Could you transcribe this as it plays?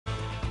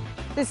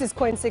This is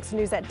KOIN 6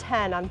 News at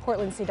 10 on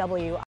Portland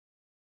CW.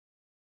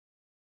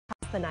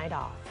 The night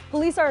off.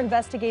 Police are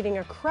investigating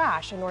a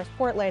crash in North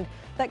Portland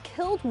that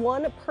killed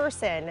one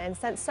person and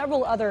sent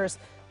several others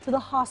to the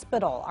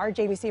hospital. Our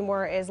Jamie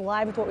Seymour is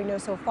live with what we know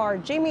so far.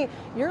 Jamie,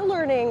 you're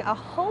learning a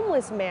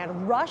homeless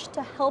man rushed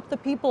to help the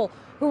people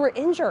who were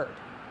injured.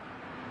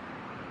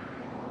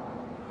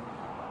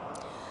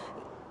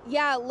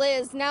 Yeah,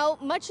 Liz, now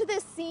much of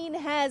this scene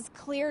has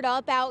cleared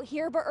up out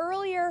here, but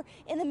earlier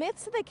in the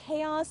midst of the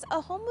chaos, a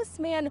homeless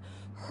man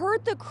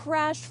heard the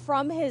crash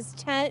from his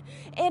tent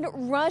and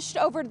rushed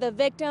over to the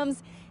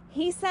victims.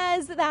 He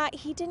says that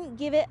he didn't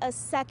give it a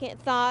second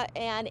thought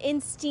and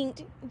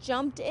instinct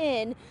jumped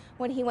in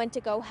when he went to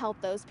go help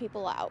those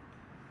people out.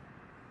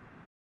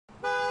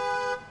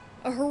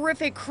 A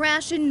horrific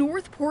crash in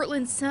North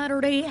Portland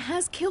Saturday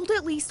has killed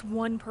at least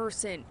one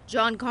person.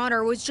 John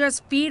Connor was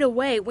just feet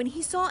away when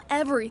he saw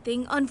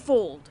everything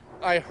unfold.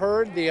 I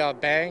heard the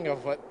bang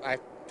of what I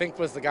think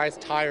was the guy's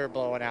tire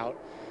blowing out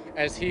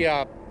as he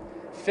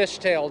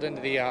fishtailed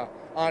into the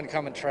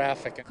oncoming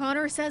traffic.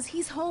 Connor says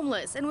he's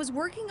homeless and was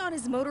working on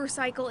his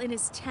motorcycle in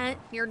his tent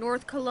near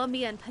North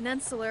Columbia and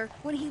Peninsular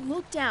when he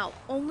looked out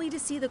only to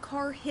see the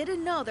car hit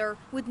another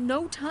with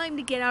no time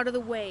to get out of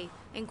the way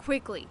and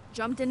quickly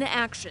jumped into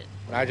action.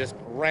 I just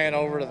ran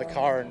over to the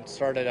car and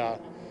started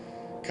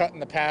cutting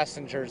the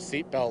passenger's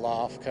seatbelt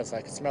off because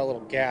I could smell a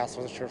little gas.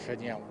 Wasn't sure if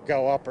it'd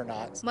go up or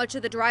not. Much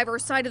of the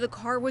driver's side of the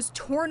car was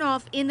torn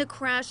off in the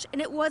crash, and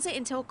it wasn't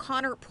until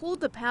Connor pulled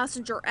the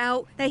passenger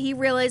out that he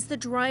realized the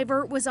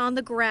driver was on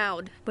the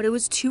ground. But it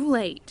was too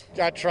late.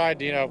 I tried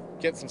to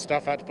get some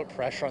stuff out to put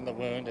pressure on the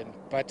wound, and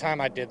by the time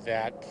I did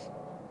that,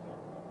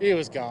 he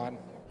was gone.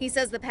 He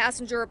says the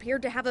passenger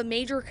appeared to have a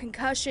major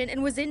concussion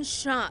and was in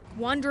shock,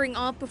 wandering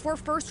off before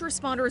first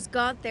responders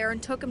got there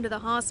and took him to the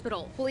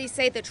hospital. Police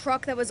say the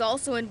truck that was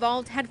also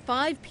involved had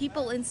 5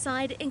 people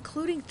inside,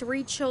 including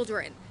 3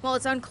 children. While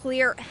it's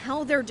unclear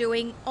how they're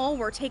doing, all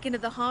were taken to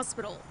the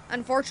hospital.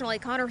 Unfortunately,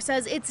 Connor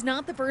says it's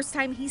not the first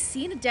time he's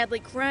seen a deadly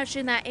crash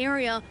in that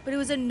area, but it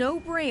was a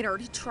no-brainer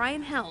to try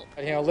and help.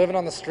 Living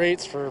on the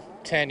streets for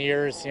 10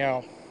 years,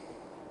 you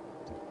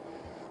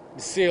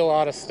see a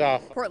lot of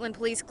stuff. Portland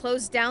police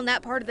closed down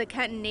that part of the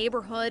Kenton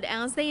neighborhood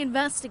as they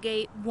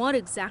investigate what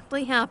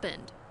exactly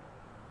happened.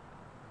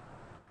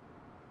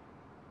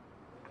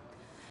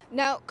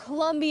 Now,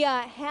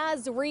 Columbia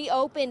has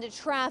reopened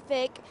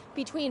traffic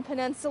between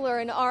Peninsular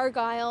and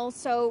Argyle,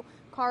 so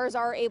cars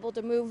are able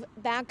to move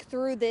back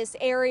through this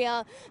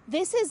area.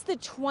 This is the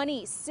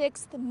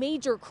 26th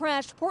major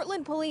crash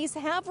Portland police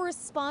have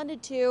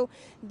responded to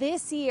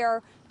this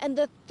year, and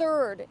the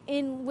 3rd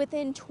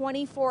within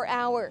 24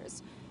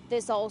 hours.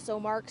 This also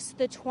marks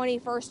the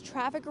 21st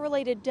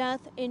traffic-related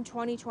death in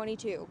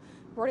 2022.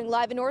 Reporting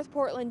live in North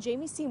Portland,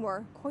 Jamie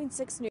Seymour, KOIN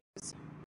 6 News.